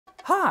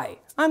Hi,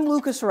 I'm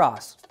Lucas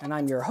Ross, and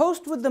I'm your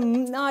host with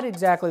not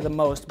exactly the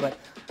most, but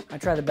I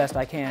try the best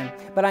I can.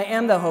 But I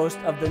am the host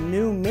of the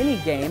new mini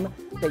game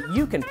that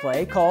you can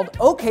play called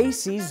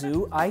OKC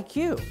Zoo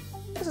IQ.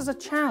 This is a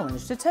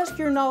challenge to test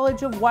your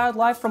knowledge of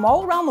wildlife from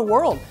all around the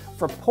world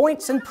for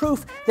points and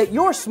proof that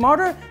you're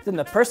smarter than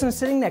the person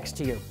sitting next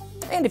to you.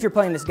 And if you're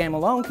playing this game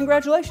alone,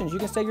 congratulations, you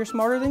can say you're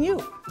smarter than you.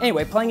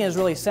 Anyway, playing is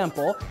really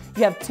simple.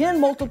 You have 10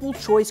 multiple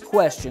choice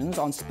questions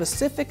on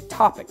specific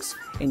topics,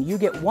 and you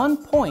get 1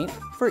 point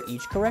for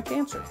each correct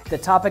answer. The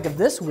topic of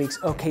this week's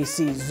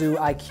OKC Zoo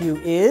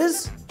IQ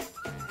is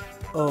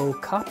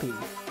Okapi.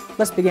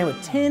 Let's begin with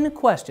 10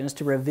 questions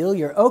to reveal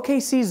your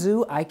OKC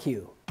Zoo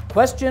IQ.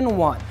 Question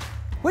 1.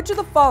 Which of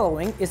the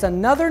following is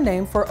another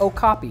name for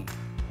Okapi?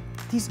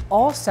 These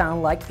all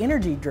sound like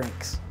energy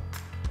drinks.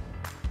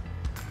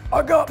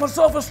 I got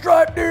myself a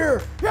striped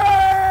deer!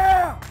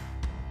 Yeah!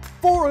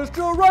 Forest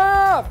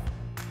giraffe!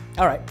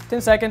 All right, 10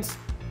 seconds.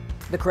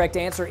 The correct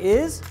answer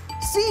is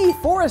C,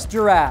 forest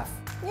giraffe.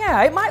 Yeah,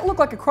 it might look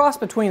like a cross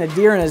between a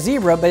deer and a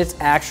zebra, but it's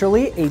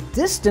actually a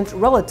distant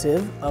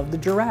relative of the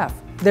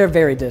giraffe. They're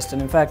very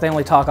distant. In fact, they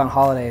only talk on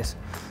holidays.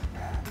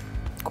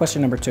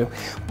 Question number 2.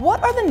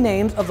 What are the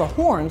names of the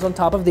horns on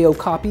top of the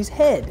okapi's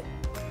head?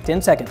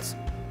 10 seconds.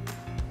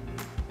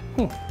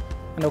 An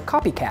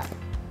okapi cap.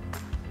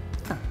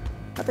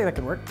 I think that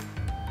could work.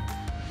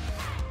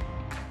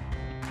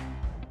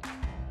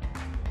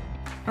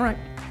 All right.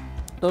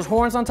 Those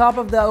horns on top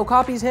of the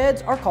okapi's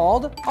heads are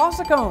called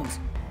ossicones.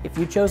 If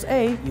you chose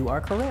A, you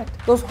are correct.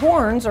 Those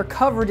horns are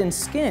covered in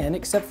skin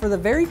except for the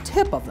very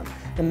tip of them.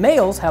 The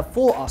males have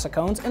full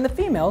ossicones and the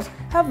females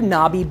have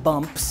knobby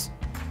bumps.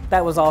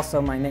 That was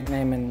also my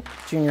nickname in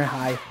junior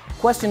high.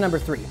 Question number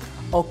 3.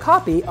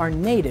 Okapi are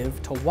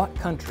native to what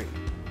country?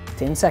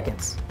 10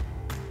 seconds.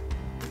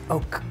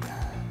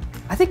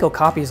 I think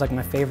okapi is like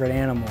my favorite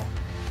animal.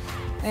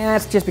 And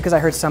that's just because I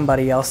heard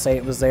somebody else say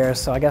it was theirs,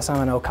 so I guess I'm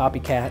an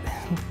okapi-cat.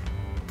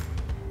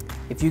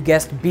 If you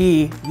guessed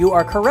B, you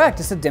are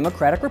correct. It's the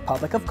Democratic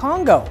Republic of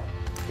Congo.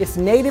 It's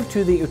native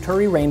to the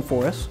Ituri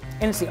rainforest,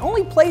 and it's the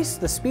only place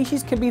the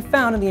species can be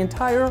found in the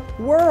entire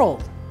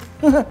world.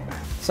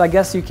 So I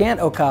guess you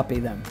can't okapi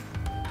them.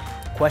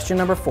 Question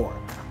number 4.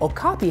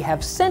 Okapi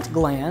have scent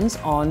glands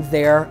on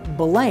their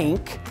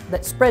blank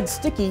that spread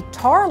sticky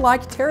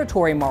tar-like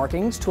territory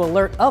markings to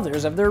alert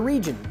others of their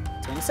region.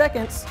 10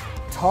 seconds.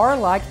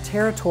 Tar-like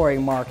territory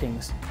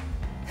markings.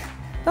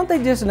 Don't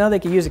they just know they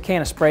could use a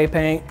can of spray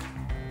paint?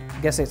 I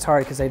guess it's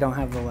hard because they don't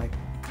have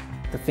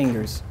the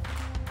fingers.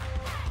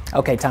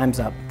 Okay, time's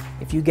up.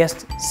 If you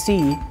guessed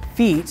C,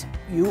 feet,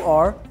 you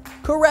are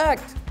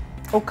correct.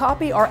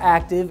 Okapi are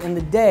active in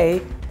the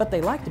day, but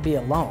they like to be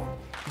alone.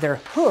 Their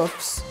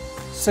hoofs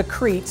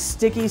secrete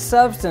sticky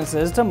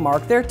substances to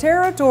mark their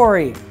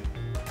territory.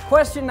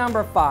 Question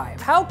number 5.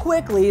 How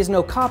quickly is an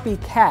okapi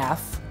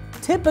calf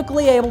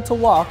typically able to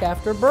walk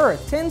after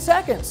birth? 10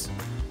 seconds.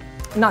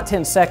 Not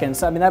 10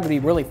 seconds, I mean that would be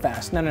really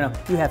fast. No.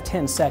 You have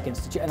 10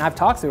 seconds, and I've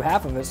talked through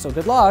half of it, so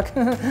good luck.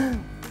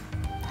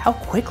 How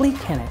quickly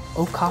can an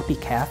okapi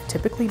calf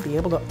typically be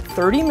able to?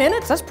 30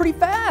 minutes? That's pretty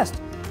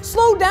fast.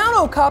 Slow down,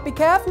 okapi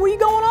calf. Where are you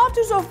going off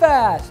to so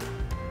fast?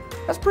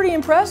 That's pretty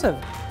impressive.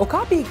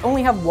 Okapi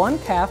only have 1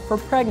 calf per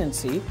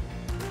pregnancy,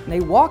 and they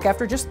walk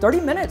after just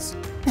 30 minutes.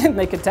 And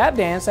they can tap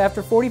dance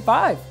after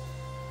 45.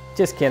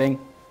 Just kidding.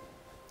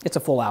 It's a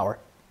full hour.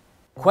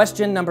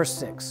 Question number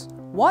 6.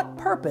 What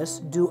purpose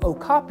do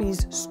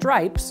okapi's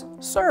stripes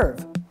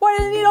serve? Why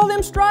do they need all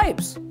them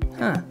stripes?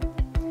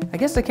 I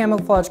guess the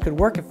camouflage could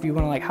work if you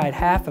want to hide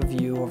half of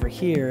you over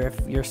here,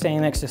 if you're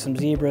standing next to some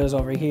zebras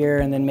over here,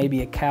 and then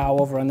maybe a cow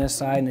over on this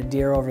side and a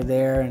deer over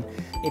there. And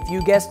if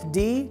you guessed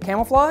D,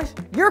 camouflage,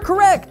 you're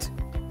correct.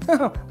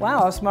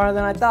 Wow, I was smarter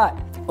than I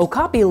thought.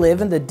 Okapi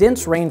live in the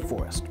dense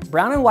rainforest.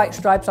 Brown and white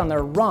stripes on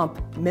their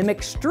rump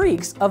mimic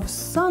streaks of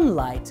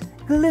sunlight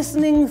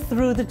glistening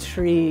through the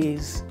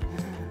trees.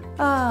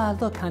 Ah,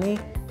 look, honey,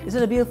 is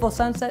it a beautiful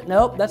sunset?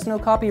 Nope, that's an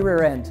okapi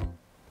rear end.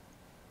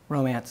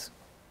 Romance.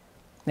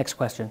 Next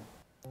question.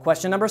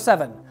 Question number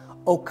 7.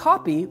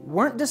 Okapi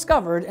weren't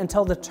discovered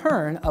until the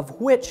turn of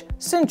which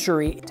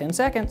century? 10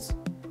 seconds.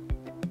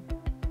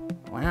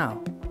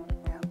 Wow.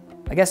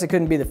 I guess it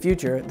couldn't be the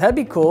future. That'd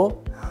be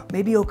cool.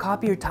 Maybe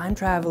okapi are time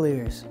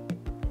travelers.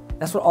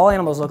 That's what all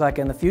animals look like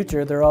in the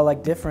future. They're all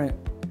different.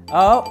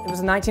 Oh, it was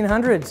the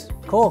 1900s.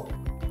 Cool.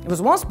 It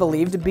was once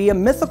believed to be a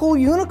mythical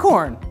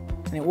unicorn,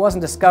 and it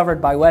wasn't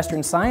discovered by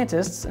Western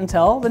scientists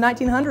until the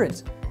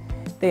 1900s.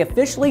 They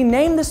officially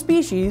named the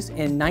species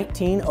in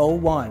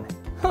 1901.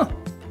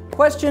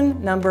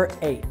 Question number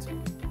 8.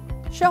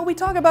 Shall we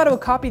talk about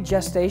okapi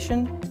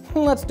gestation?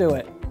 Let's do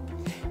it.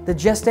 The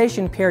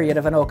gestation period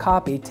of an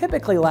okapi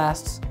typically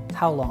lasts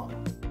how long?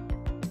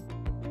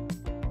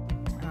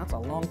 That's a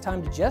long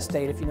time to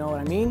gestate, if you know what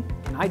I mean.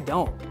 And I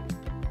don't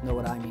know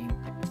what I mean.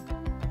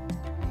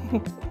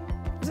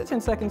 Is it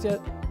 10 seconds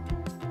yet?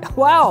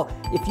 Wow,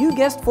 if you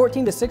guessed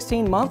 14 to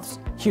 16 months,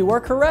 you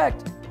are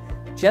correct.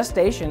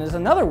 Gestation is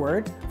another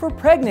word for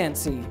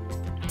pregnancy.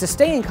 To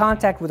stay in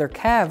contact with their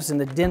calves in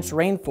the dense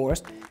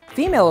rainforest,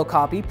 Female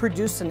okapi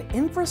produce an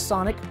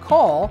infrasonic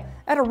call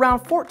at around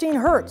 14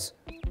 hertz,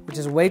 which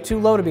is way too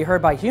low to be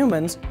heard by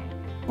humans,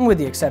 with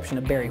the exception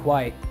of Barry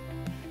White.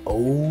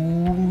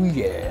 Oh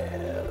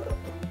yeah.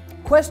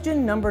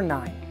 Question number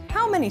 9.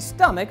 How many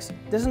stomachs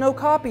does an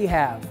okapi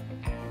have?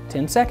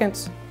 10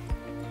 seconds.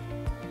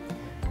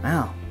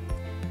 Wow.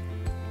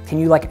 Can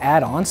you like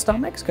add on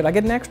stomachs? Could I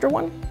get an extra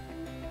one?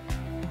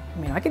 I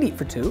mean, I could eat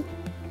for 2.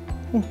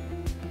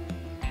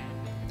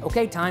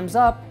 Okay, time's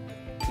up.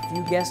 If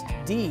you guessed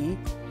D,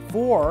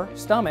 4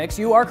 stomachs,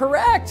 you are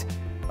correct.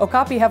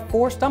 Okapi have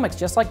 4 stomachs,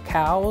 just like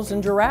cows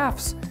and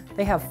giraffes.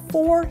 They have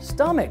 4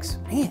 stomachs.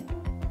 Man,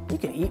 you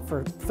can eat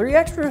for 3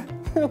 extra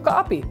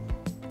okapi.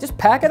 Just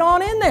pack it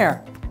on in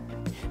there.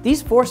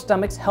 These 4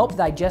 stomachs help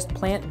digest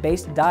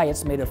plant-based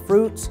diets made of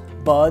fruits,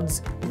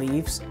 buds,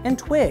 leaves, and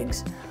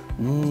twigs.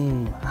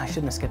 I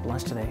shouldn't have skipped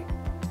lunch today.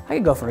 I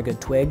could go for a good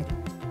twig.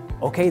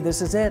 Okay,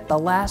 this is it, the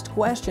last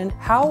question.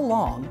 How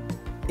long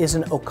is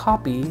an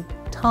okapi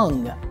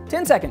tongue?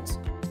 10 seconds.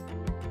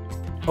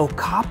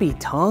 Okapi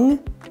tongue?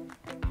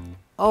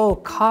 Oh,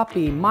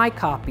 copy, my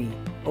copy.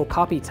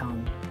 Okapi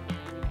tongue.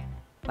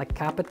 Like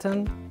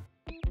Capitan?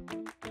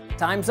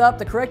 Time's up.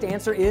 The correct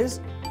answer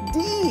is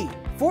D,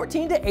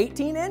 14 to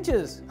 18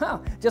 inches. Huh.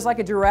 Just like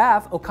a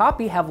giraffe,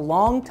 okapi have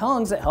long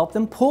tongues that help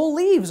them pull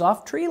leaves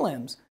off tree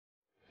limbs.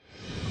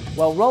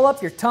 Well, roll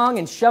up your tongue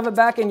and shove it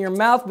back in your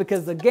mouth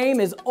because the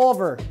game is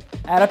over.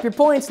 Add up your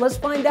points. Let's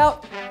find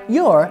out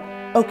your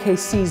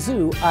OKC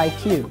Zoo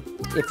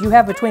IQ. If you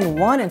have between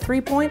 1 and 3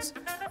 points,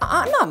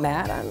 I'm not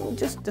mad, I'm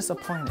just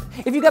disappointed.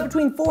 If you got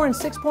between 4 and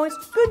 6 points,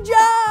 good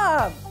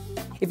job!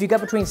 If you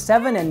got between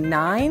 7 and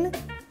 9,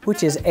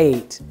 which is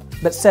 8,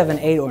 but 7,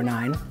 8, or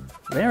 9,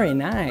 very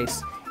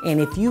nice. And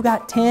if you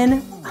got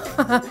 10,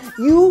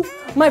 you,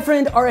 my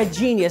friend, are a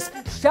genius.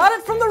 Shout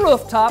it from the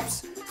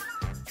rooftops.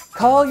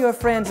 Call your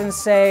friends and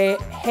say,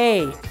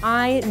 hey,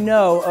 I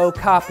know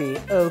Okapi,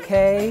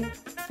 okay?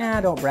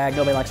 Don't brag,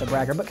 nobody likes a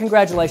bragger, but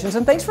congratulations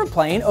and thanks for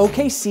playing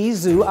OKC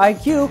Zoo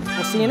IQ.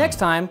 We'll see you next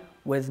time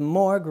with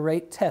more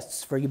great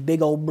tests for you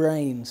big old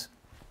brains.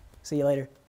 See you later.